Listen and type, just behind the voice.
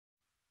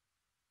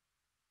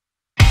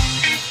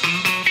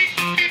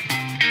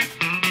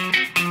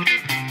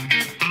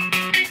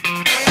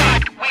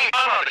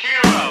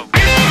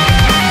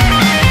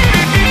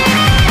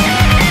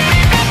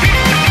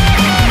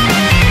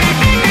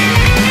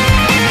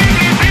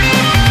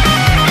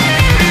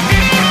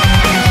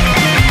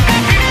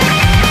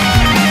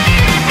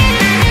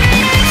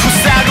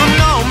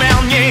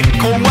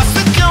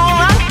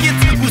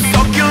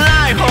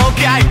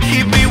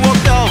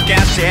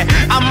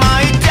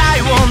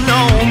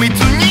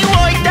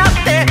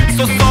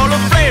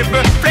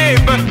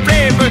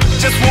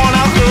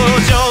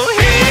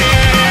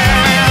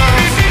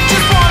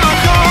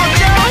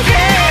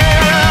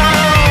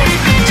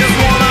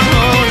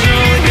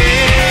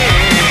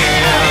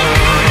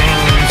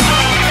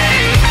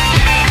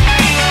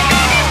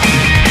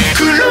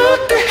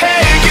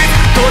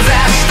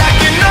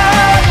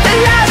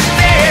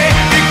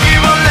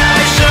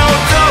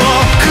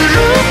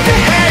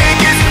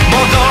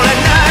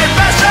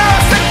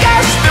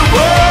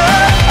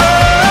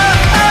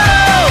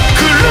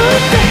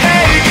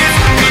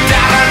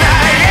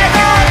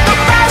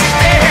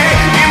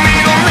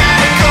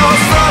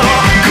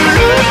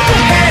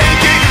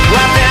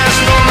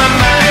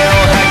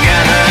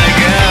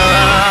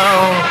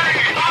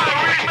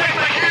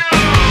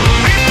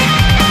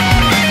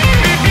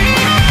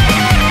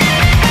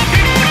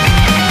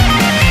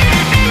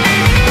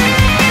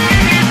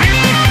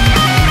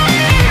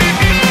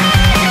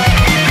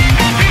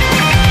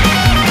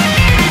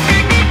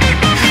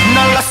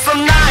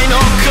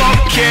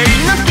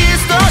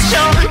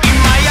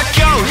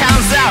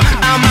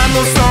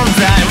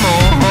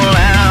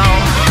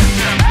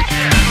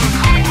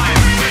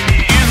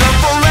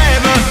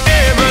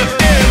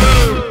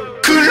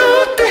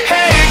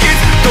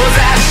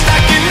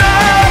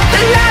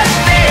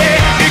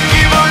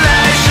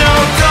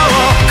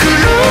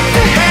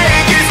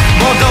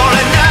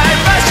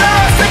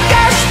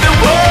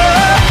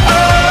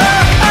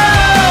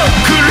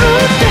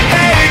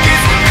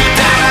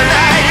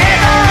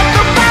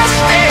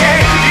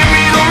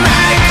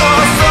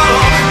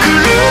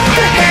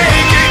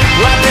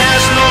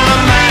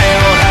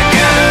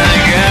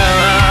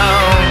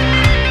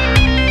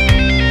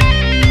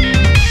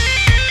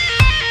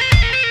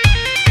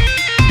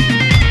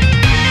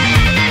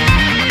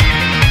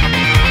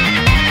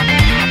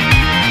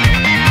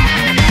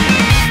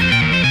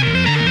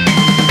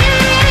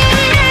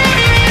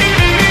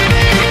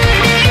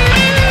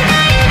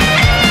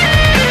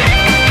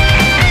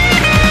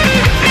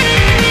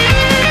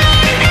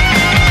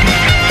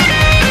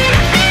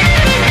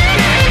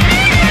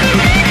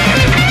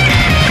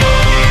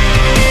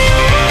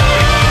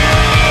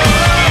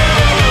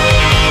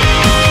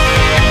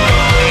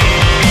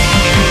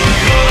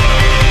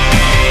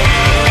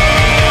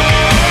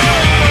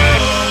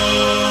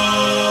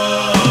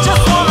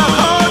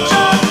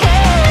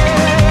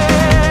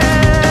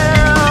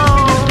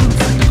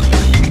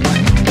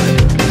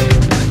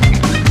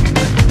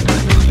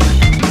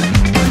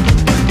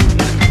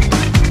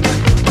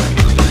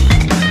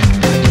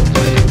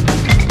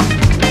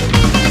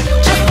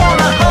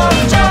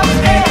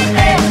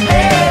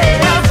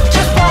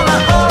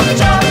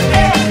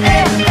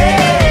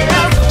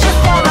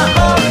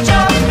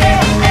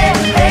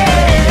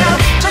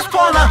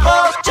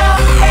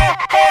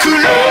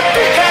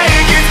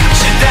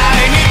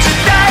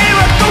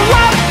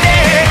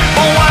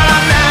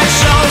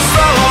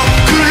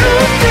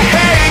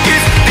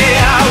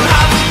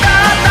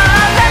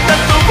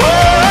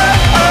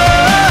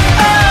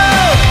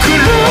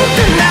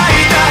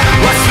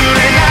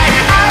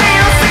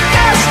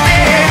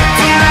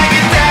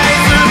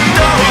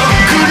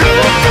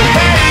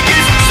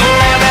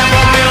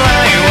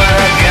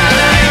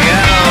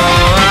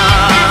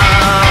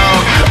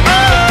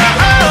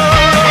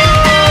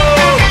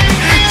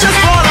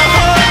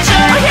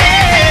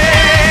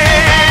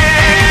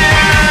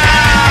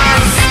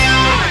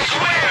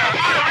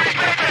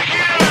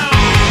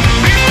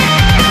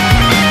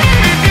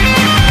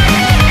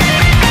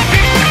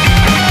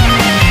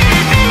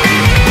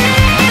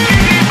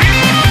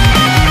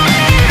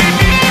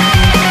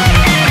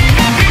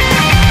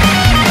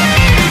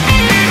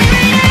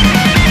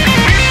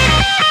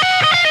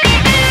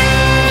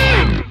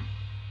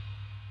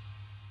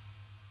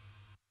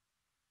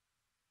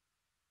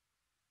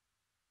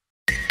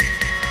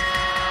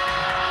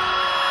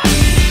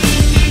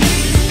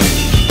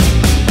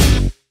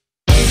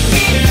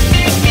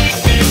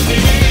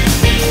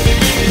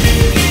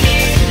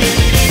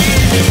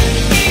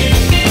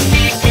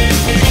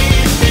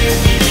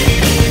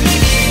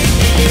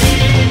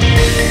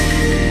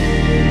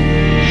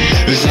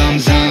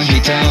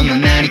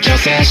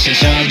接し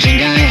精進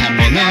外反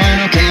物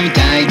の毛みた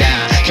いだ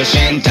初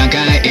心高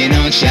い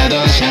命シャドウ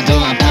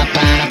はパッ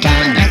パラパ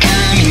ン中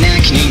身な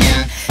き人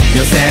間寄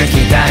せ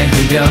期待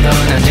不平等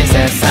な人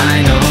生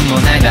才能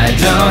もない大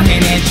丈夫非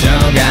日常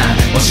が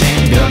お診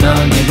療の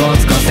荷物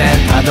個性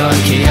たどる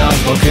気を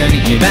僕に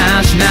居場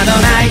所など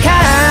ないか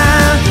ら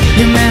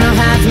夢の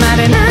はずま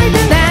で泣い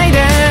てない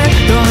で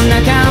どんな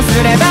顔す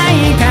れば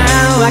いいか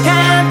分か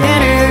って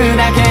る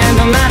だけ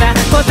どまだ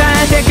答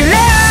えてくれ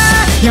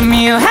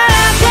闇を払っ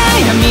て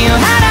闇を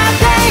払っ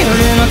て夜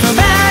の帳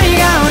が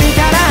降り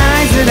たら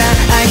合図だ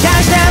愛化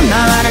して回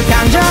る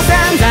感情線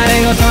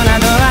誰事な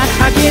どは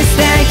吐き捨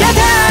てけ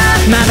た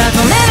まだ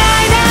止めな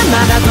いで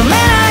まだ止め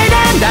ない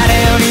で誰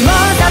よりも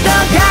里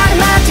か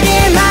る街に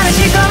まで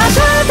しこの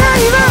正体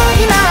を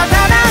今は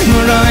ただ呪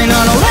い呪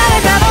われ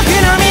た僕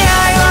の未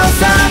来を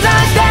想像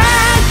して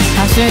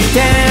走っ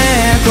て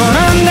転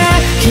んで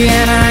消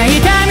えない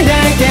痛みで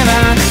いけ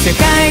ば世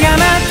界が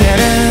待って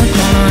る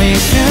この一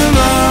瞬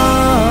を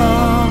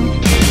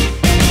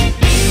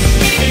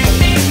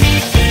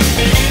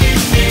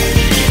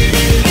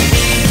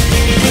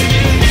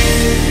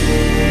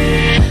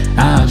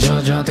情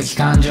状的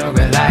感情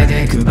が揺い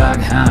でいく爆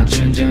破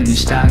順々に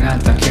従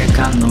った血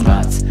管の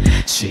罰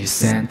視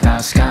線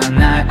確か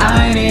ない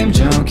愛に無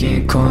常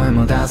気声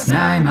も出せ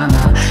ないま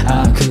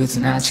ま苦屈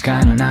な誓い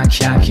のな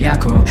き百夜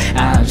行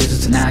呪術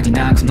つなぎ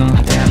なくの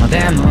果てまで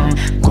も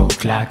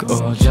極楽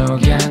往生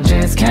現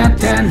実決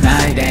定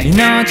ないで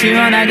命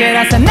を投げ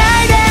出さな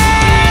いで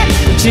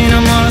うち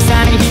の脆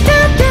さに浸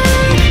って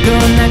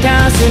どんな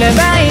顔すれ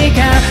ばいい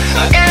か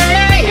わか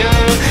らないよ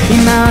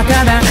今は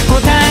ただ答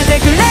えて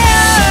くれ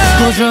よ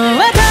五条は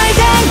大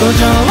天五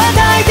条は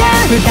大天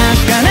不確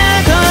か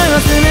な声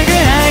をするぐ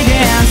らいで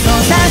操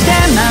作して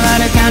回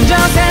る感情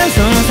線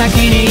その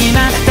先に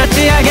今立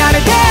ち上が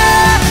る手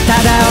た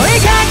だ追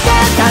いかけ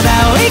てた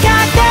だ追いか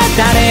けて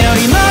誰よ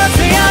りも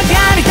強く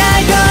ありた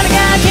いこれ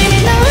が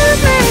君の運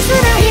命にす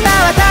る今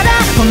はただ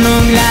この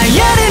ぐらい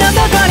夜の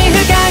底に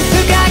深く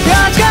深く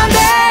落ち込ん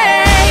で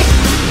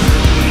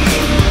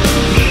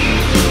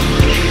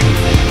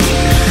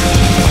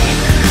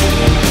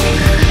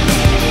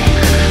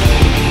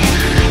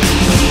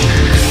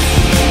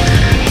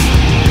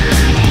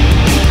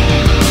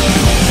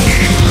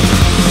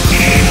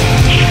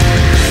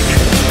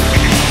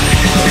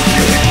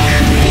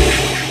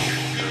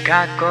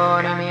学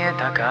校に見え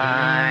た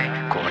か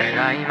いこれ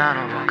が今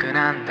の僕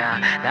なんだ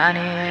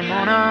何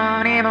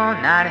者にも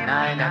なれ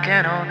ないだ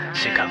けの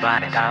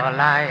屍た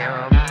笑い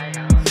を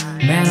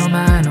目の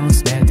前の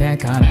全て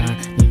から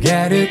逃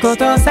げるこ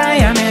とさえ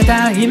やめ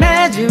たイ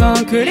メージを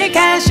繰り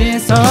返し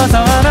想像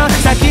の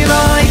先を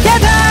行け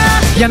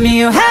た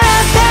闇を払って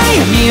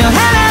闇を払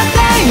っ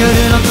て夜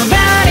の帳が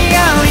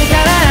降りた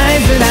ら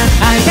合図だ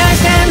愛化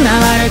して回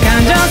る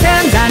感情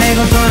線誰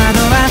事な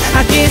どは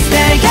吐き捨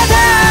ていけ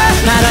た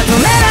まだ止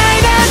めな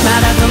いでま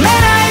だ止めな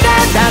いで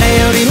誰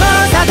よりも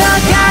たど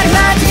ってある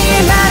街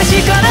にまで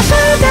しこの正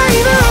体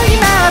を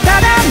今は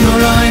ただ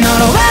呪い呪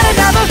われ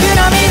た僕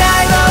の未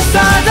来を想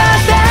像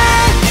して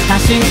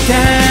走って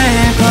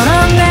転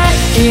んで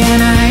消え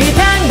ない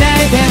短大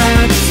で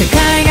は世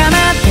界が待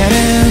って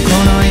るこ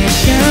の一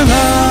瞬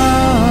を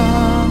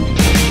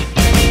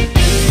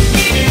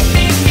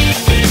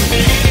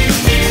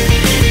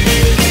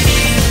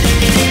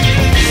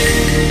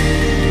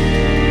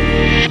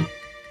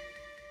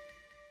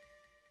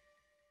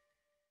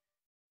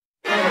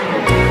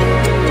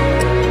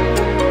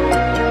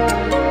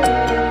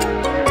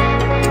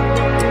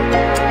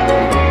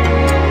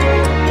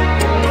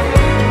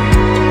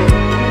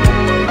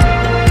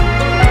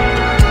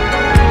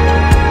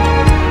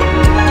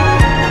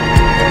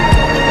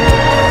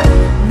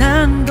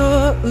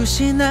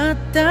失っ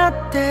た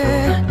って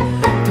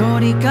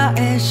取り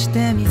返し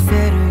てみ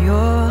せる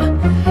よ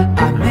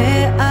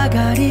雨上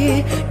が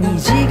り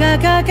虹が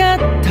かかっ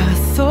た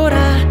空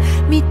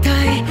みた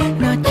い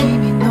な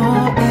君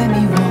の笑み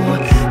を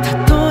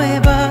例え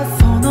ば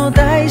その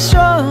代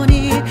償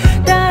に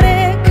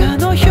誰か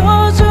の表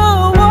情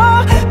を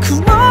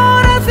曇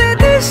らせ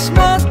てし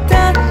まっ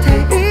たって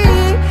い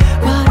い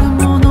悪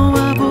者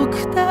は僕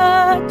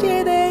だ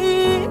けで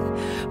いい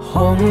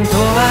本当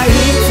はい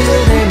つ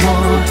でも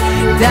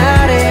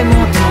誰も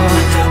と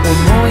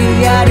思い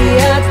やり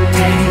合って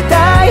いた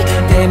い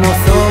でもそ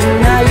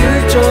んな悠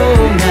長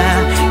な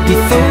理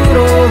想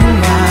論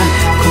は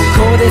こ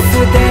こで捨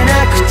てな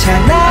くちゃ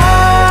な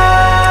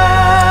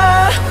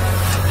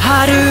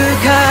遥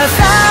か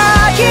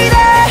先で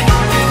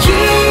君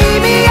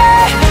へ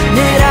狙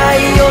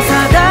いを定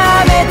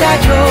めた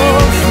恐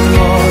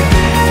怖を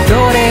ど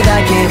れだ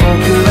け僕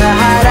は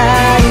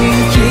払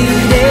いき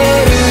れ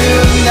る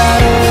んだ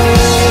ろ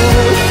う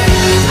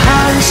半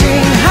信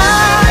半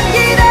疑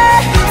で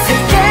世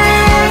間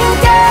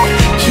で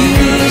気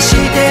にし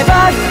てば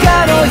っか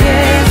のイエ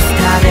ス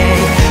タデイ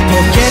ポ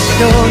ケッ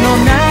トの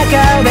中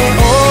で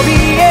怯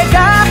えた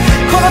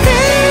この電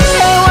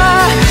話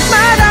ま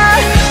だ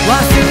忘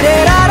れ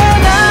られ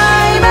な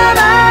いまま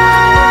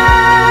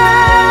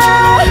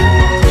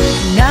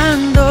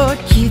何度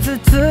傷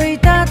つい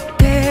たっ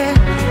て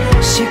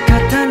仕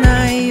方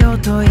ないよ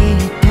と言い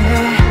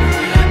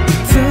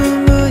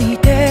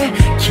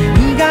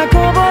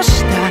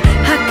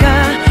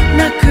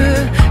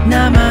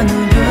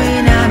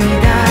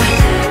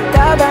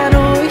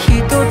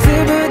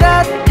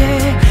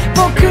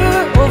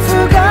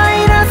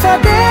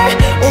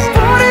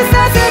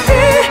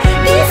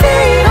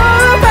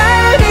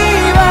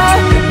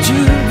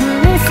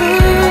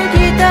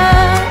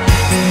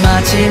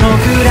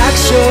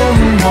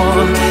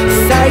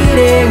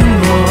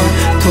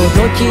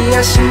き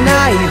やし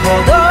ないほ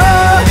ど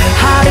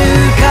遥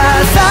か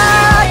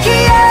先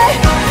へ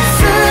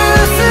進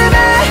め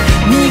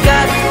身勝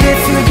手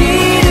すぎ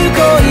る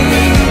恋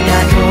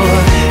だと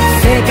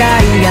世界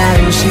が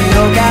後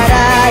ろから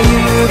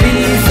指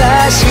さ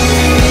し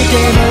て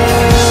も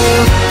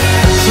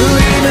振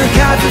り向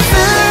かず進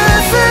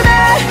め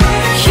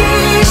必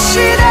死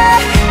で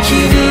君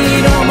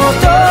のも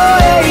と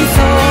へ急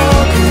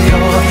ぐよ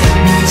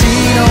道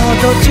の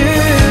途中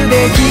で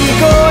聞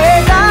こ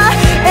えた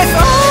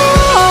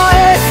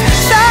SOS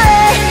さ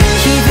え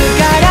気づ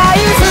かない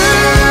ふ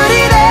り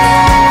で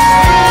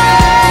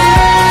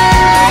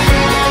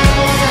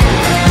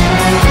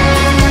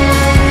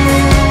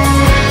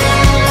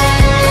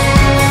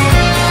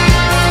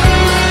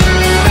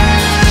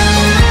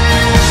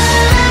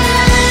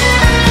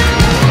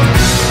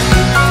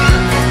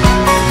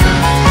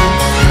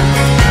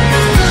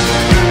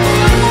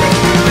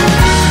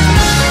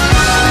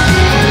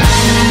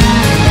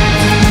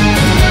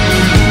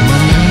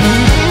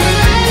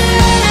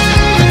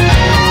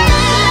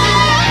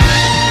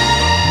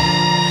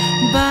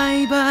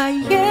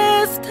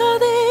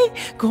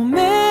ご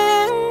めん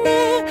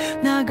ね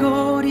名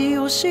残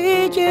惜し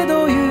いけ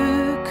ど行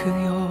く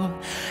よ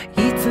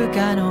いつ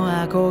かの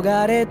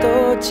憧れと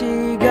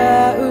違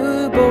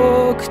う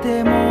僕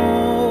で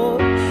も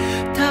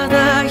た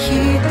だ一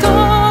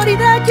人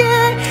だけ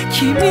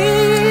君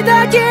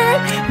だけ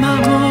守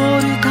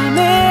るた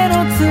め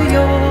の強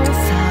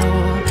さを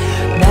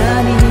何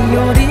よ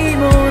り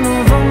も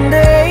望んで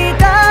い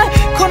た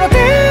この手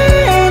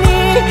に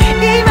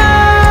今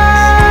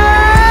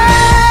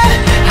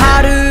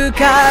遥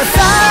か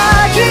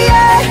先へ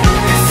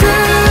進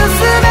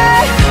め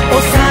幼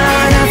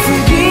す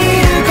ぎ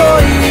る恋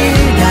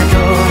だと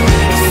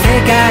世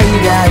界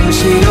が後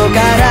ろか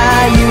ら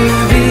指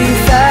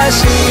さし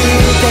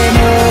ても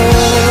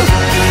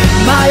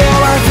迷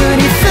わずに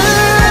進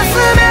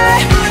め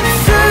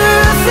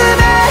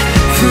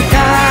二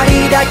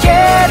人だけ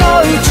の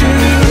宇宙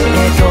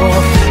へと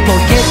ポ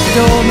ケット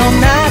の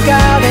中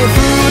で震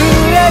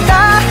えた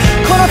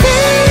この手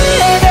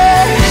で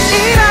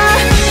今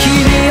君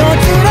を連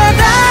れ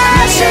出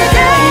し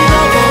て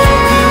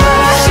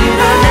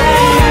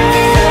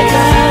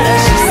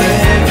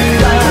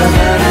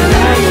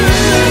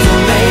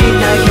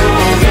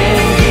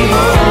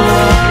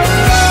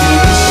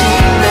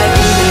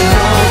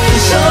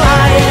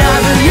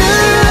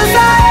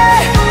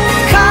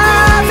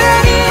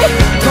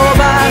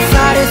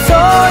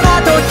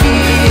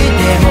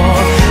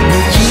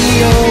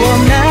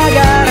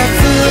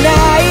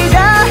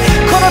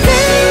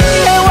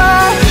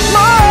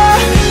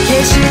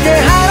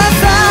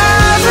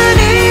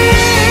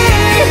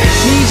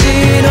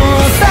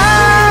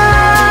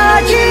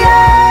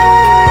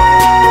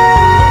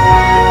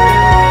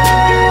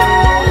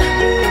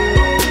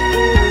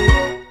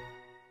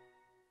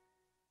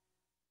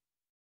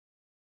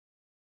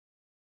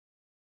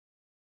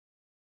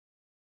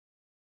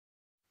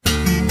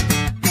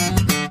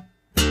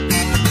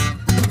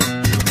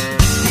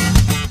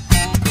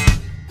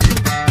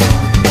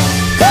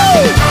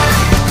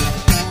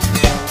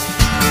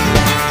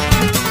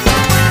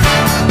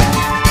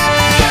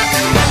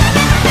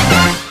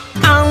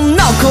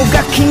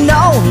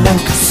なん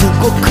かす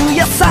ごく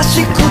優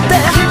しくて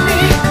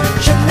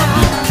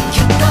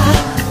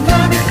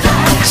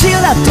こち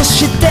らと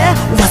して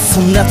はそ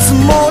んなつ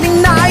もり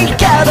ない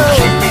けど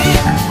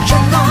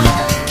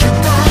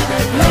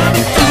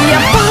や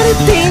っぱ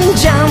りてん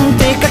じゃん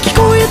てか聞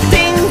こえ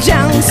てんじ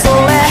ゃんそれ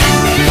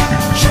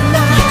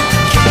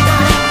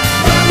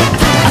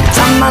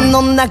頭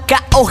の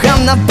中お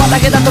花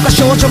畑だとか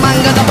少女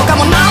漫画だとか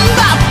もなん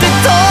だって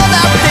どうだ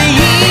っていい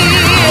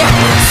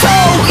そう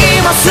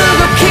今すぐ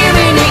君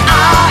に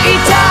会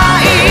いた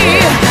い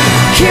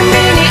君に会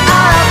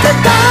って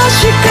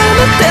確か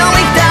めて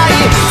みた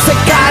い世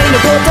界の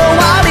断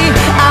り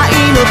愛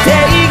の定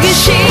義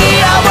幸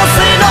せ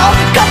の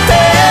カテ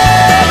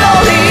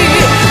ゴリ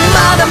ー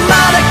まだま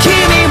だ君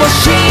を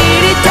知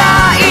り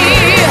たい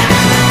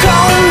こ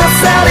んな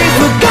セリ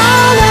フか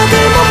ら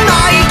でも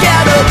ないけ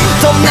ど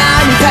どんな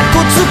にカッコ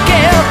つ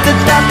けて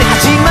たって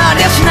始ま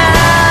りゃしない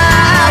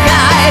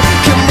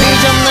君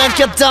じゃな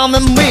きゃダメ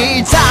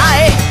みた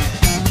い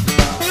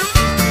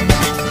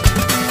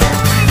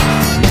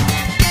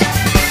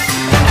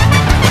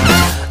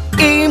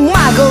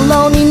今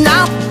頃に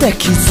なって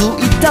気づ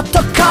いたと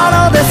こ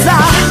ろでさ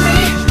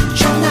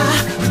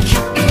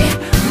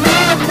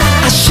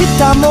明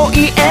日も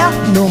家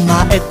の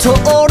前通る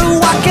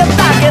わけだ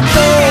けど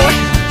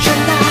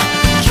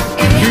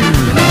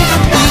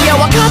いや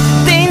分か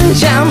ってん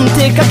じゃん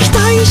てか期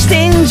待し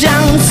てんじゃ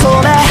んそ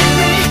れ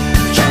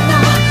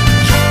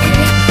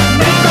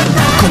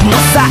この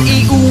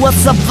際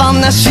噂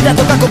話だ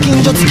とかご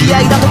近所付き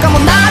合いだとかも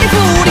なりふ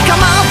り構っ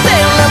て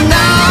らな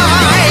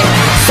い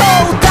そ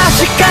う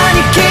確か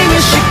に君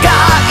しか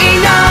い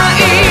な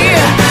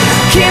い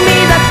君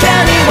だけ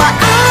には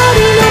あり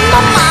の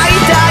ままい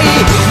たい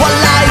笑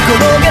い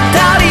転げ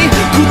たり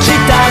口垂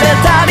れ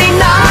たり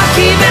泣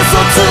きべそ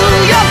強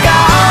か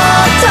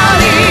った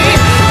り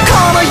こ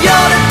の世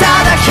で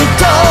ただ一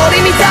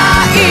人みた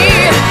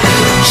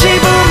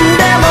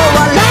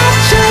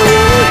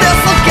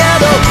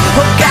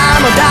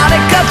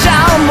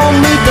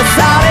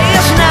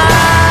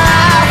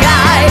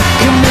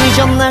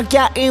なき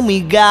ゃ意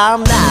味が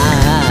な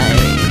い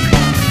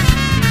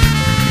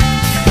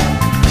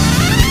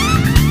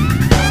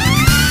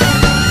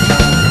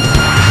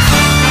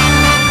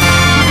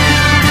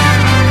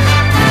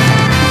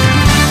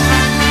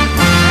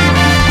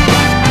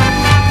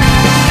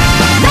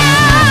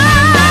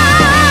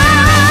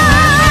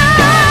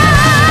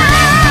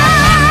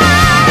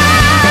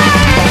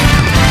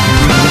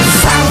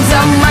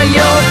迷って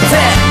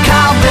壁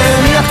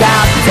に当た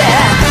って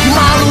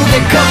まるで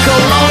心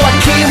は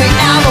君へ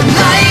の迷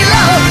路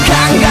考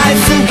え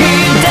すぎ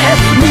て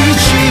道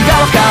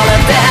が分かれ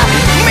て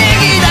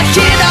右だ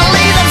左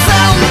だ全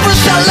部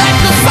シャレ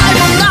と最後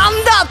なん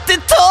だって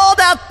どう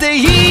だってい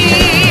い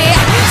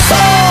そう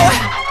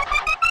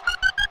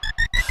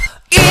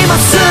今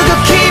すぐ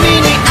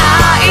君に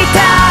会いた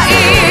い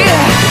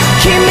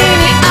君に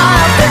会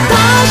って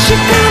確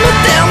かめ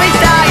てみ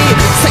たい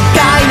世界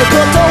の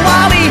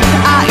断り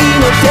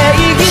定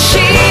義幸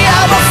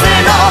せ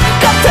の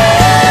カテ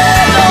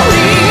ゴリ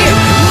ー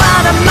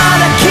まだま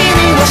だ君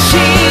は知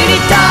り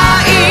た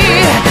い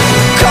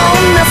こ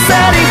んなセ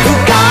リフ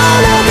か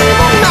らで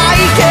もな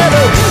いけど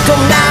ど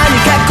んな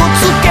にかっこ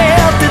つけ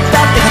て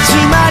たって始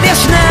まりゃ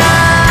しない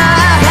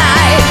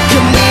君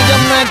じゃ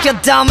なきゃ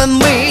ダメみ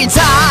た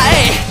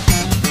い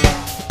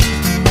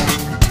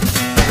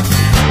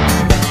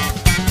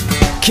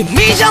君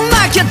じゃ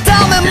なきゃ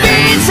ダメみ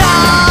た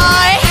い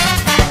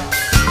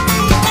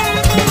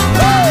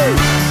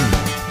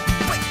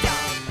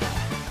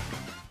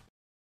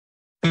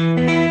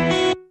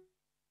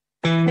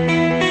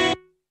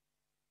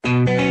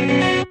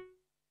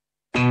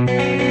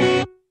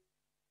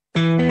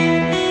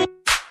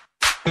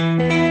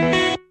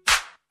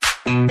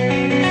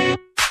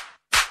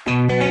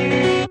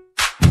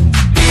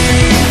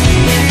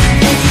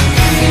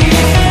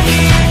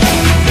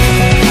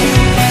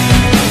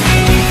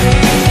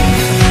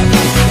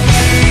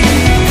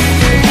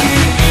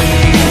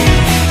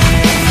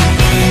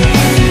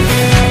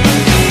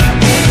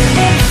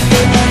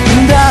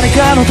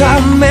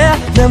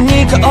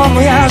何か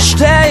思い出し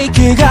て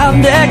息が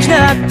でき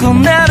なく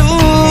なる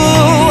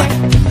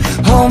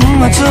本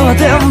末は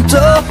伝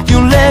統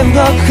揺れ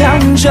動く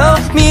感情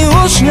見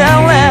失う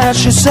ら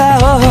しさ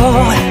を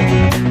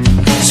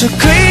す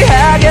くい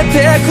上げ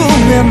てく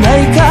れな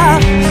いか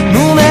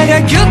胸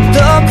がぎゅっと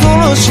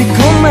苦しく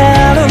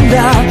なるんだ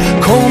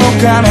この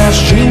悲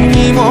し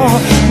みも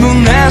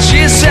虚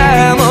し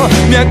さも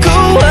脈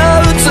を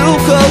打つ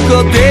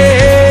ここ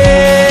で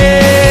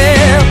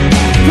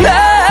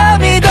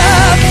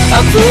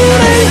溢れ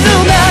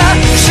るな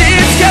静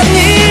かに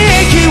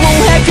息を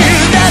吐き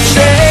出して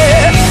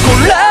こ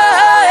ら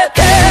え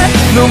て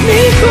飲み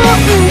込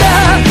んだ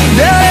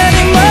誰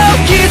にも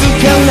気づ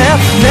かれ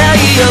な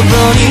いよう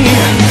に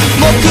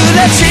僕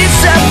ら小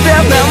さって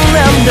何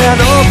なんだ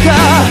ろうか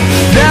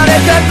誰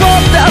か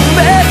答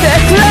えて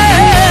くれ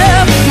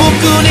僕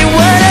には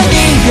何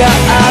が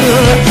ある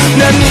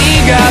何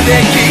が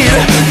できる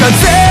風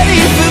に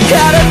吹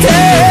かれて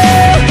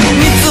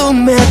見つ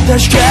めた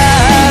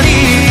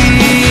光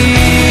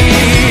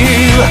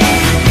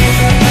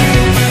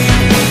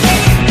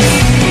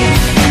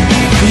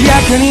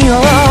やけに大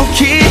き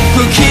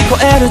く聞こ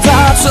える雑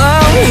音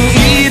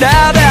に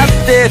苛立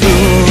ってる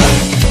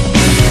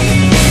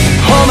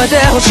褒めて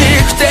ほし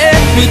くて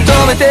認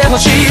めてほ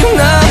しい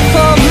な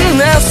ほん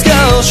の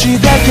少し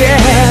だけ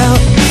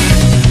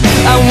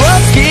青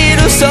すぎ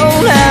る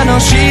空の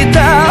下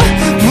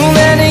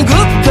胸にぐっ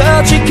と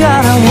力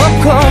を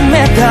込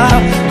めた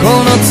こ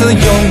の強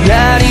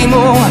がり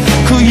も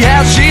悔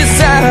し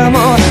さ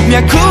も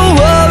脈を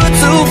打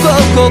つこ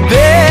こで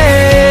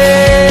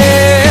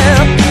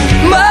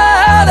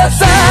まだ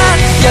さ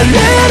やれる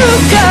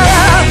か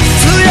ら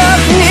強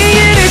く握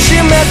りし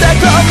めた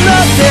この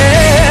手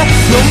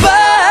伸ば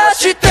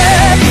して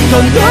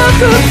届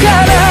くか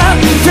ら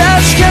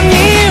確かに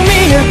見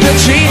えた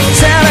小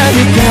さな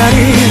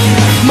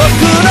光僕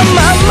の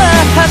まま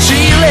走れ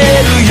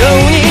るよ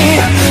うに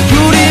振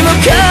り向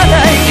かな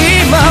い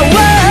今は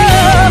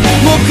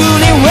僕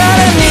には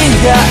何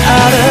が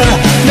ある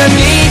何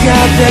が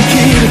でき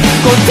る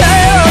答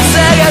えを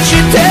探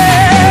して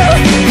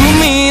生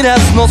み出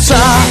すのさ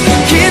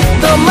きっ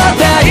とま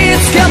たい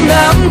つか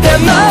なんて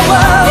の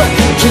を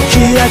聞き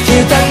飽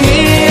きた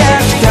に飽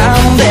きた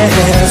んで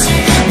す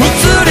映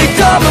り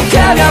込む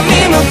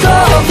鏡向こ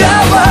う側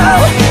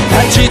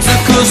立ち尽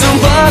くす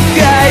僕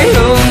がいる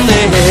ん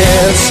で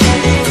す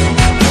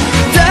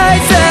大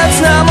切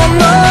なも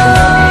の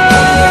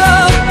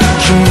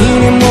君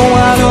にも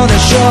あるで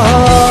しょ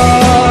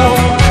う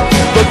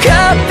分か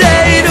って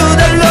いる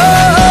だろ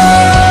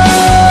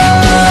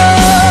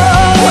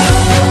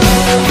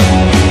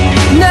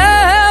う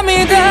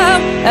涙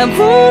溢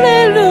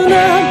れるな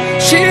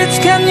静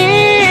かに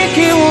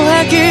息を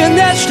吐き出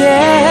して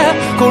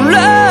こ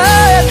ら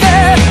えて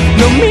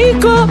飲み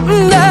込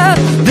んだ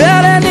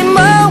誰にも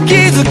気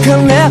づか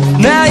れ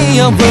ないよ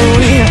うに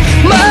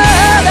ま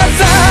だ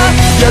さ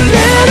やれる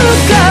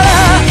から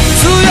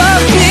強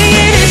く握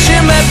りし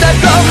めた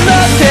この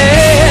手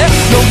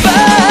伸ば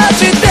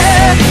して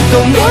遠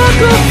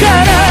くか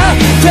ら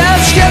確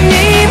かに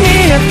見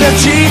えた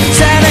小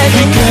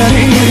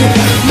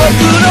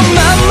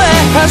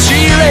走れ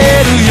る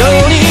よ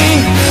うに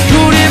振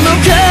り向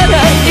かな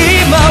い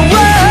今は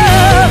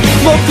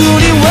僕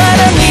には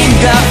何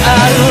が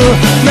ある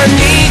何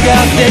が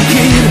でき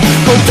る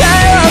答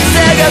えを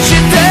探し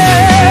て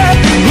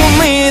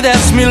踏み出す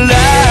未来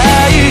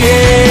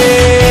へ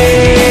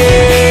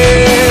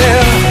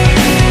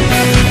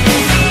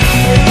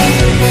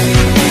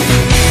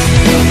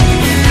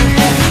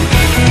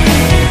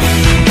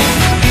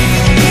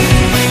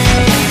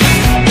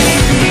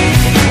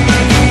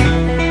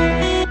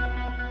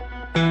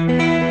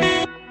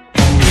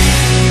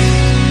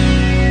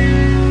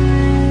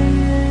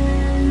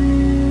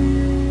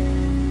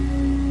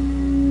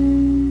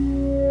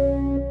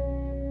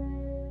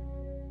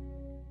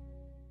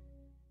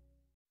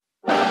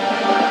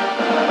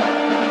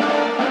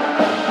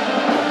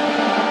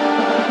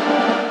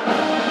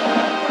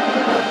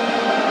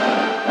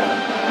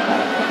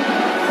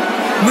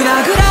胸ぐら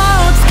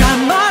を掴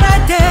まれ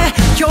て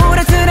強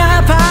烈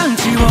なパン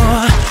チを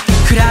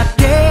食らっ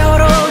てよ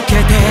ろけ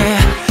て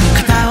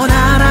肩を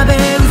並べ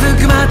う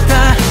ずくまっ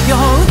た夜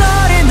通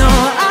りの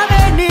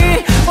雨に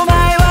お前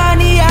は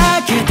にや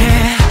けて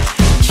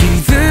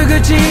傷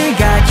口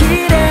が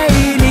綺麗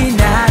に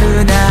な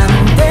るなん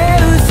て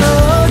嘘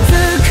をつ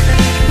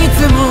くい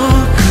つも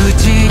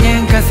口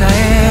喧嘩さ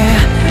え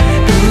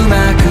うま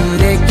く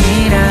でき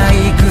な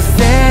いく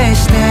せ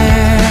して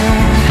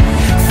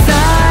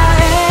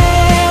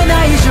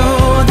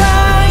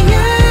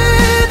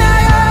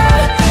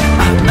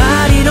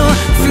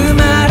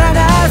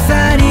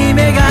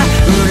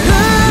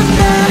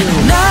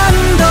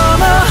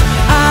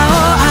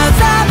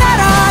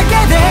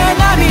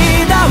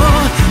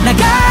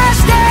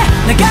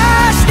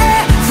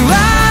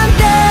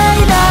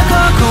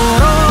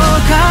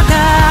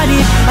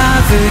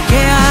付け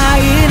合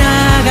いな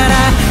がら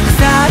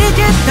腐りき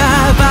っ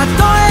たバッ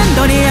ドエン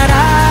ドに抗う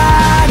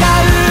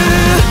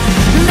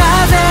な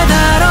ぜだ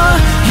ろ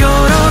う喜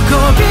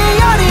び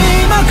よ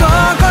りも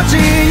心地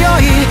よ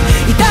い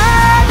痛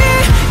み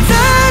ず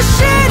っ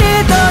しり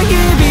と響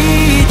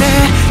いて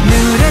濡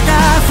れた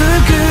服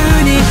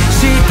に舌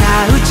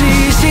打ち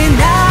し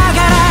なが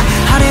ら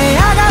晴れ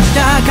上がっ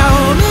た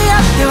顔見合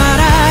って笑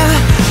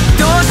う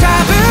土砂降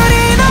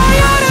りの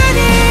夜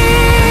に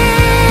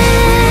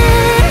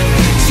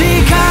誓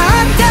った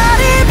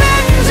リベ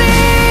ンジ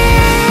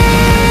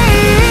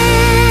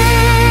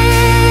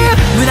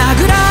胸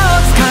ぐら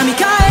を掴み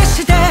返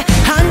して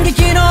反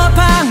撃の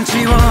パン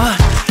チを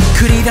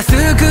繰り出す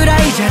くら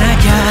いじゃな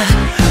きゃ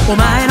お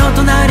前の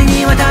隣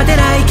には立て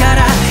ないか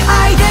ら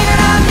相手が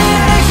何で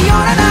あれ日和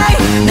らない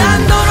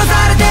何度の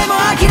されても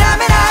諦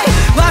めない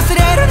忘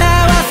れる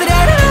な忘れる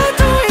な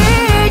と言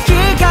い聞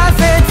かせ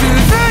続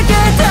け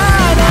た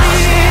のに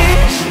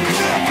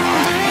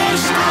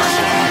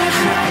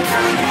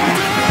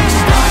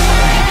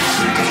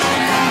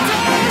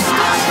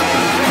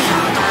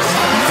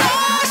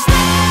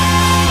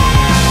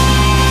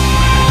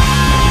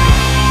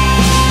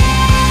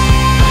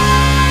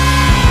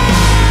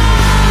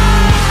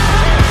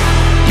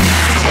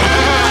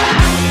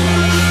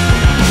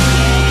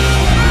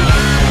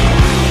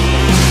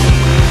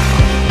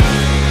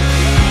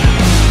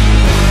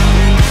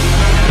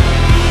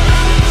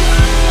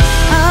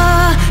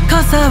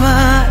傘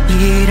は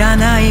いら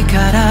ないか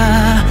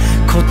ら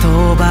言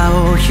葉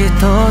を一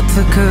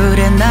つく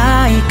れ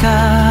ない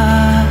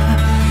か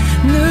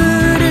ぬ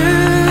る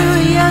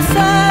い優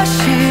し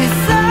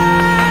さ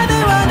で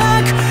は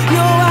なく弱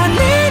音に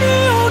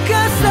侵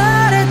さ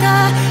れ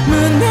た胸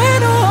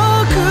の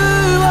奥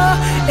を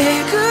え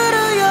ぐ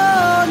るよ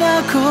うな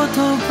言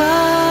葉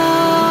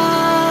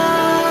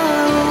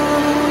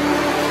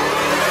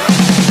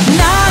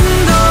何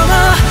度も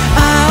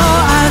青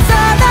あざ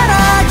だら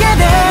け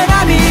で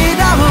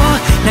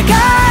流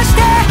し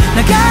て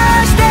流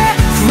して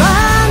不安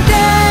定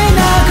な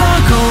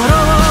心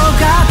を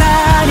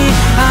肩に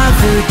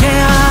預け合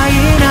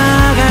いな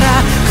が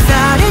ら腐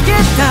りきっ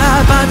た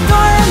バッド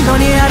エンド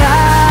に抗う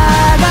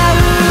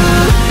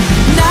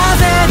な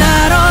ぜだ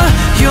ろ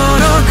う喜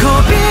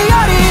び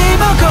より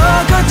も心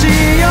地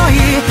よ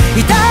い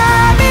痛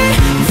み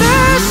ず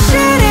っし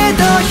り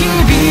と響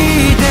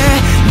いて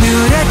濡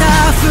れた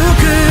服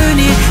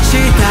に舌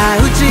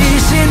打ち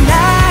しな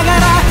が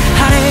ら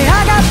晴れ上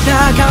がっ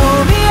た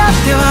顔見合っ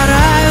て笑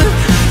う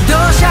土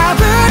砂降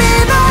り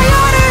の夜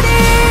に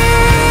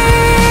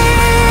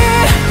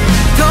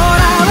囚わ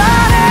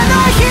れの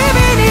日々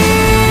に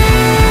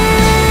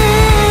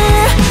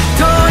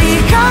問い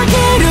かけ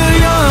る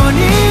ように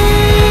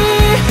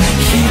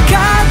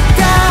光っ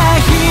た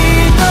瞳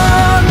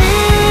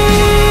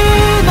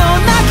の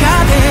中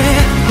で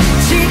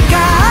誓っ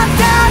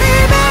たリ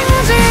ベ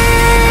ンジ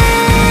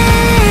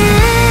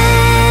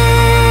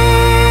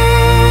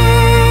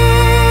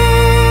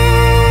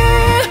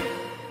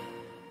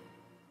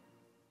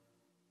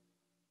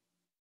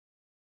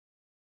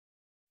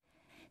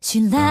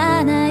知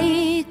らな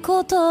い言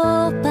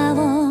葉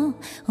を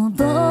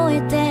覚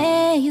え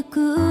てゆ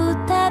く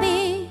た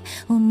び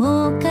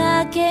面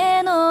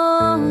影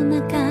の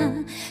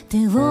中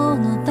手を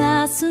伸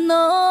ばすの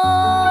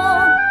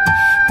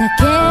だ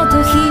け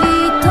ど一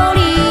人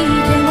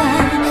で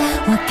は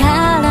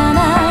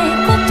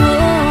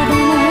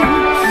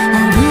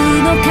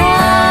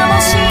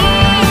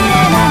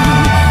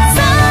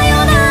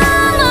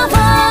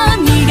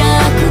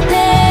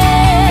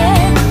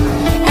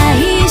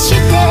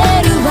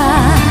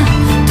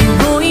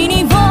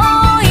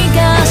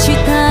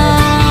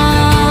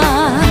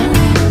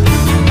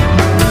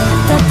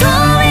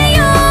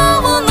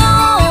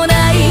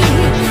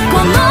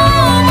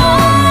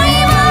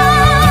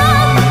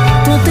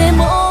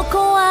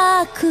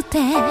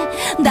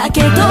だ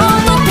けどとても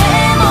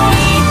愛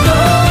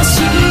し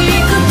く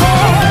て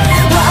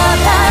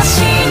私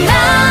な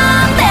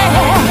んて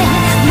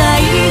泣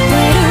いて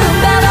る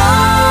んだろ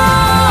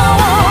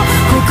う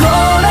心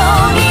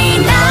に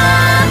な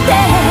んて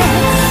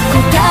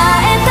答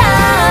えた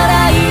ら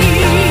いい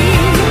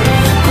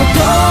言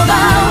葉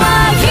は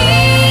い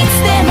つ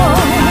でも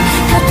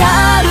語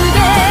るで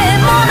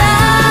もな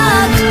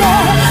くて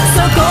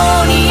そこ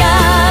にあ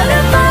る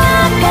ば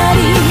かり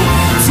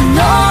募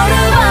る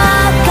ば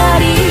か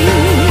り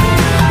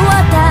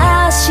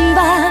私は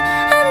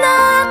あな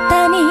た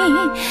に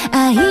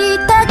会い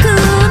たく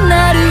な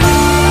る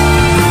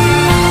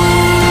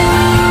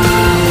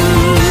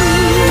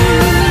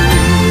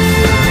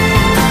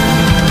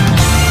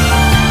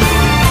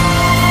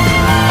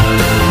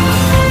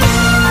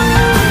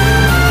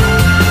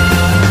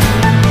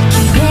綺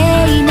麗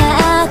な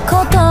言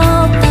葉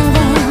を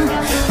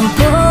覚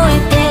え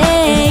て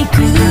いく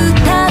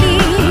たび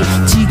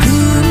自分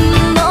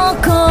のこ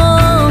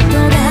と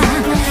が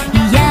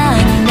嫌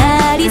にな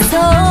りそう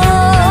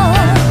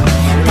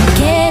だ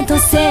けど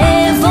背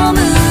を向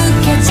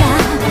けちゃ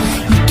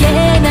いけ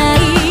ない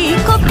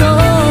言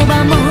葉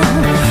も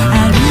あ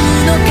る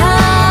のか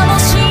も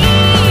しれ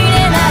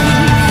ない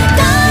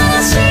悲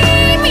し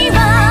みは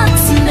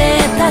冷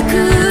たく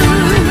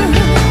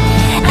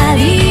あり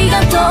が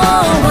とう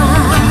は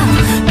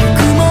ぬく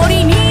もり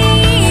に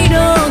色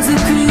づく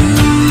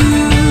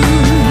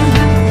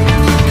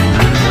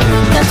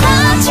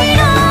形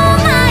の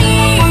ない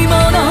も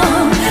の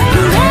触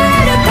れ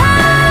るた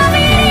び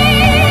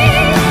に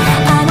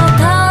あな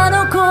たの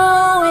声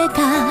が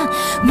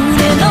胸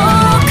の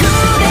奥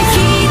で響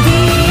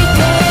いて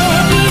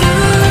いる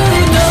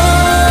の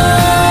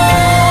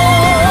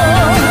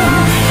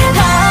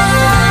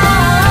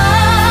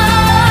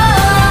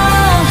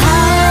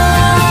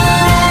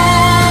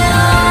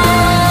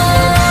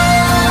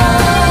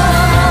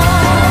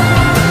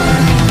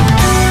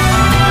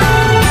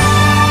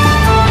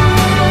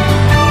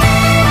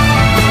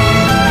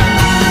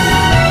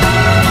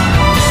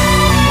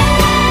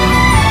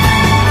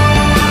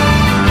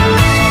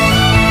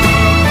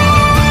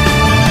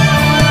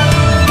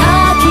書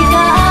きか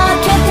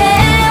けて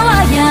は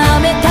や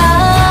めた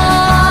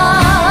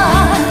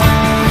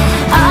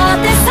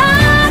宛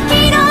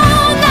先の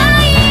な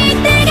い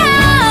手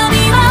紙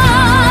は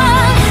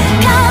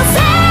風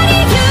に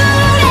揺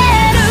れ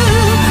る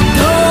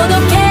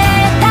届け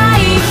たい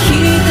人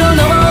の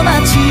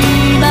街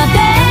まで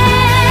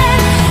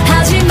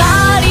始ま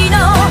りの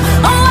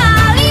終わ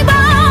りを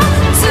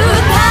伝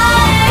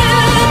える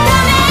た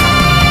め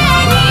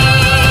に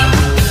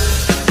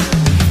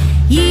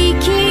生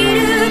き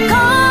るこ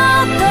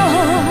と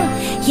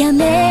をやめ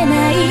な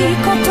い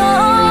ことを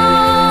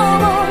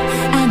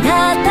あな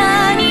た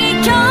に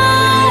今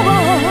日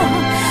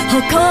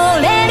誇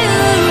れる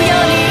よ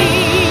うに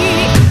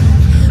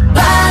私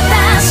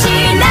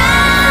な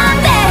ん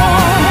て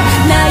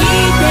泣い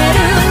てる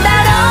んだ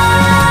ろ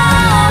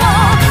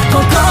う心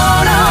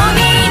に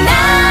な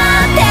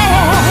んて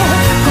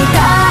答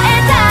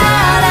えた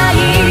らい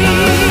い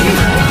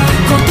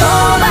言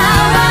葉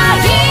は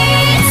い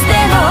つで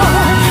も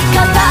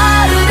語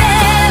るで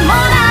も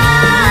な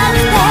く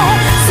て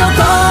そこ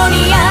に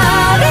あ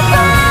るば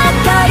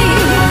かり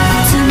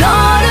募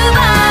るば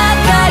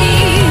かり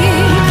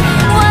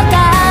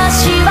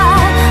私は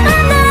あ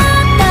な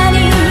たに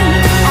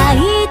会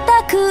いた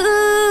く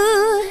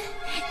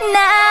な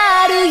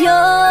るよ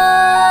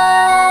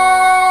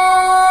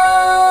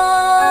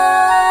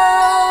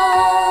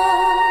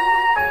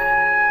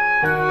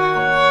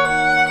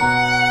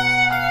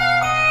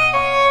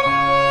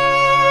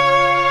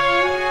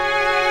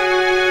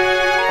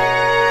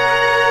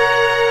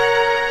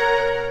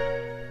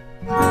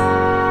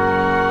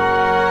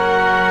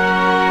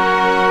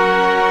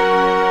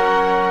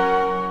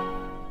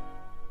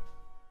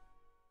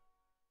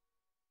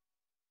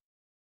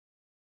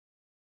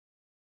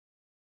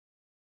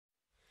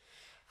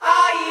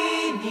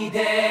愛に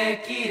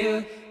でき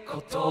る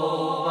こと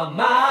は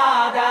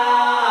ま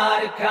だあ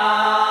るか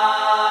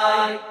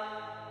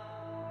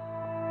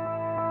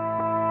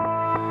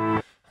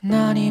い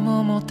何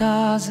も持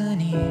たず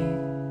に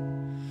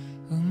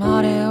生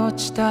まれ落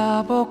ち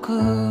た僕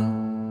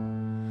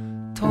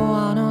と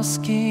あの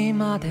隙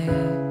間で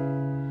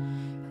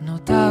の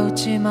たう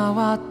ち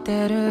回っ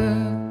てる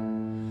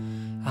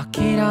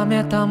諦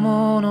めた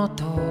もの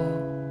と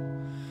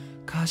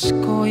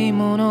賢い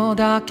もの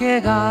だ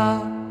け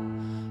が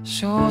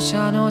勝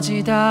者の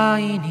時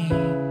代に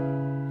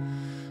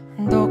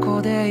ど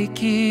こで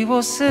息を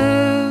吸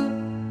う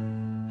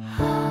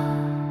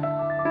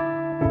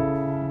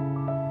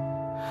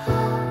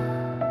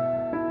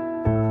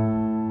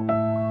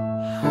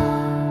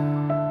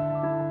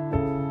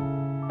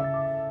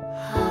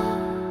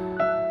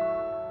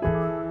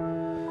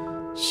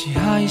支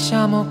配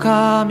者も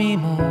神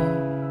も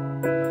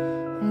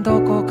ど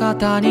こか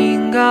他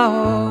人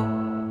顔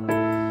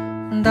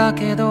だ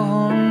けど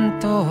本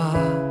当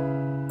は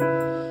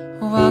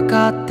分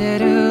かって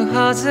る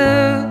はず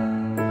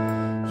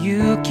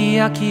勇気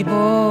や希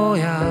望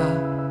や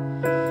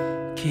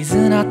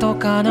絆と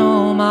か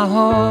の魔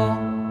法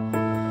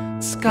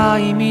使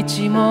い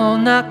道も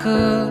な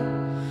く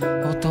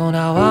大人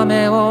は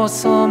目を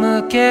背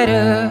け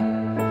る。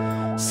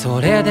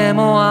それで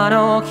もあ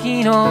の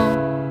日の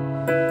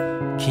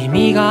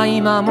君が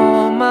今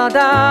もま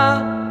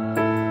だ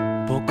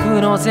僕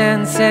の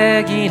全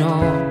盛期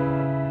の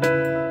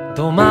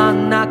ど真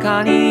ん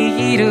中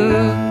にい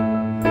る。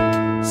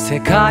世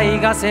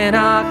界が背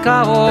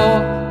中を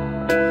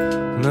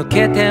向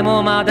けて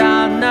もま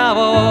だな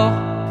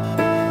お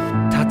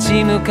立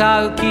ち向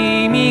かう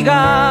君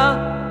が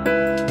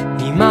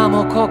今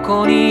もこ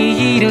こ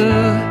にいる。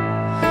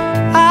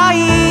愛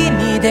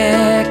に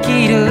で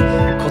きる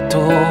こと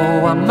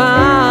は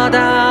ま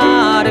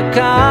だある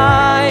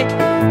かい。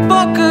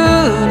僕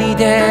に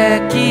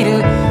でき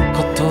る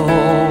こと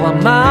は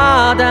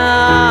ま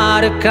だ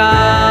あるか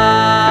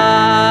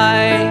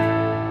い。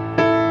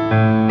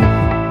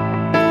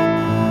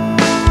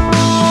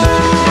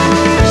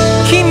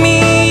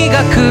君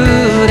がく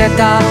れ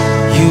た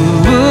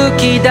勇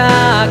気だ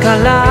か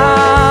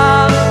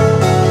ら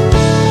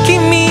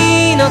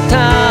君の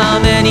た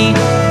めに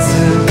使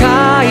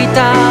い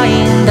たい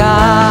んだ。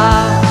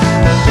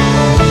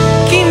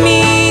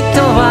君と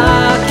分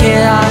け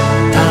合っ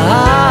た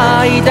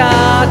愛だ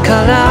か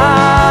ら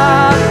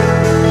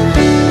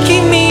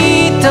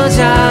君と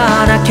じ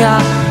ゃなきゃ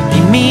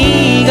意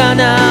味が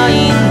な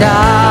いんだ。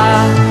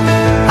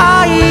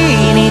愛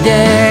に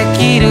でき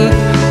る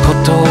こ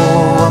と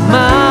は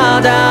ま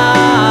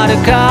だある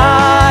か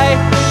い。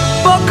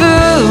僕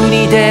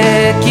に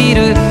でき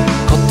る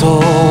こと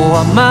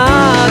はま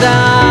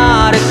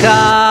だあるか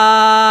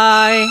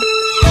い。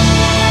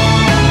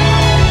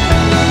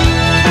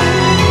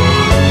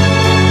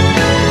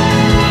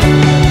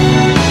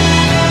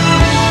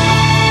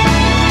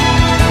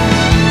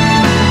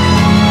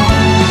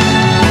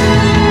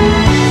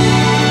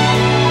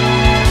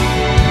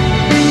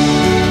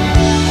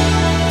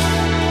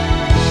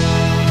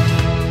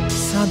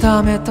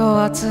定め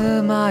と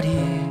集まり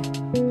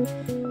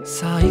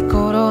サイ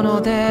コロの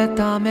出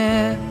た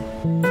目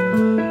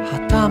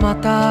はたま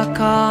た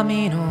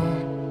神の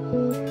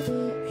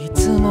い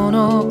つも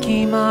の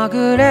気ま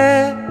ぐ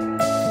れ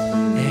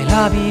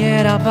選び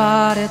選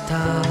ばれ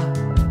た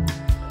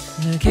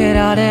脱げ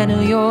られ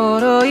ぬ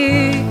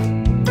鎧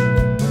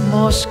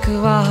もし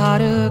くは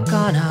遥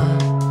かな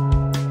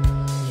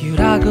揺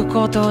らぐ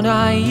こと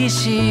ない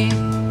し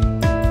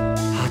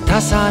果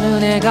たさぬ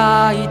願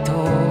いと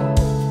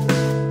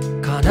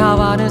叶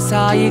わぬ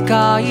再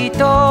会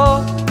と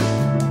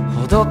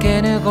ほど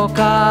けぬ誤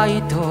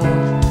解と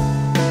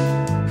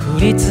降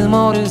り積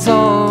もる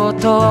ぞ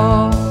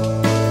と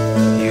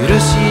許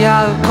し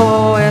合う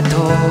声と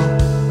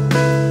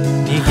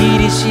握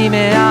りし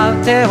め合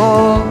う手を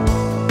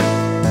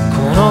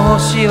この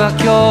星は今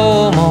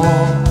日も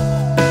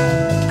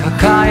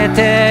抱え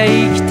て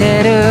生き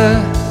てる。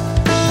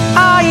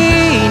愛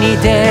に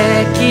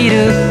でき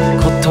る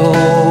こと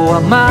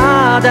は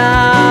ま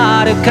だ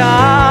あるか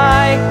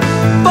い。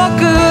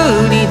僕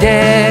に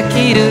で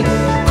きる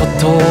こ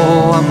と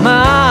は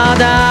ま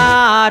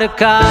だある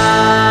か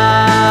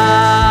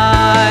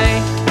い。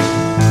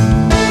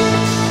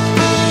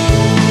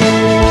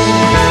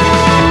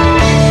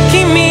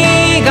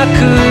君がく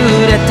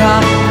れた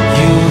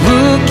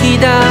勇気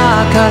だ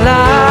から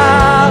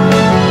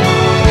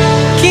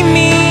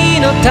君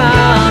のた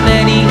め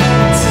に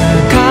使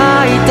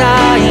いた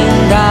い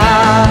んだ。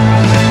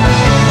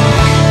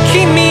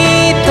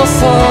君と育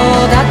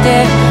て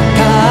た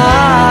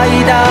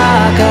愛だ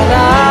から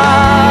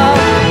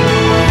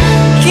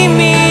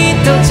君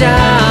とじゃ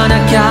な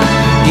きゃ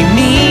意味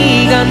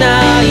がな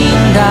い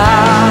んだ。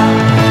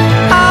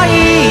愛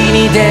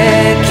にで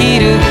き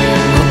るこ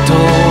とは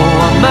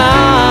ま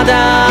だ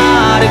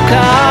あるか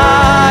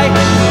い。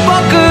僕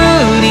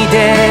にで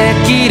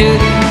きる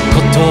こ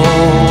と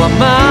は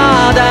ま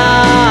だ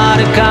あ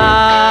るか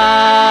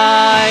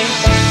い。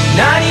何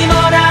も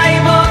ない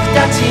僕た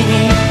ち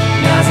に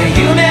なぜ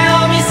夢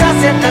を見さ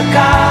せたか。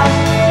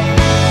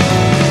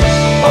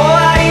終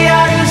わりあ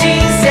る人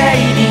生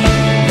に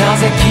な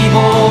ぜ希望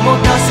を持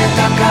たせ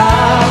たか。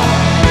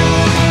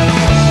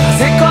な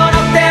ぜこの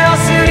手を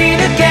すり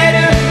抜け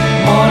る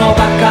ものば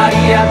かり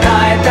与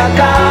えた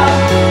か。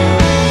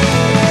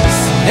そ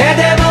れで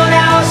も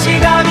なおし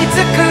がみつ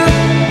く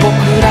僕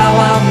らは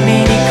醜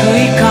い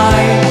か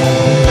い。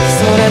そ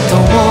れと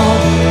も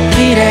綺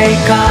麗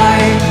か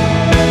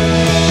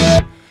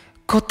い。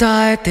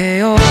答えて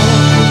よ。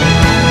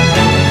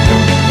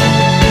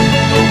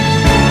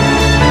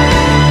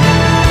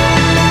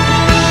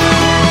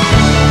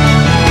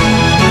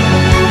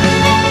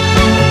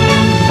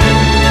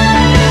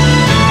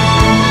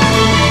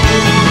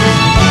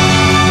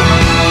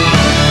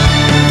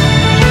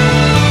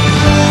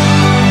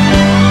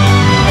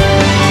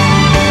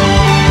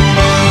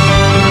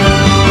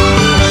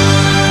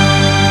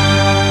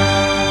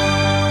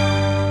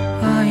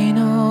愛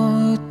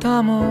の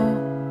歌も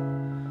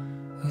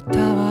歌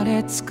わ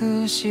れ尽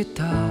くし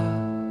た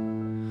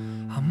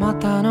あま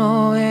た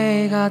の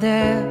映画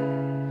で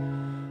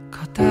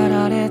語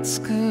られ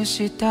尽く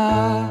し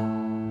た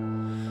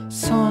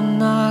そん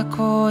な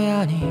荒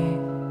野に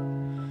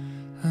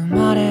生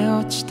まれ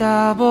落ち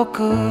た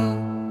僕、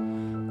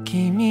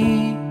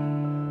君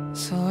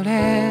そ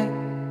れ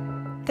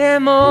で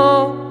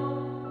も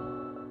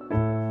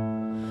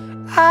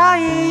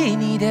愛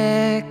に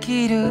で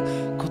きる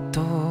こと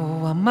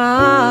は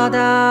ま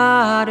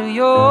だある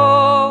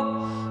よ。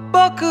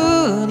僕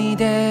に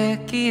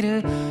でき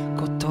る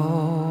こと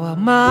は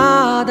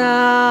ま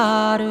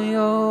だある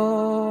よ。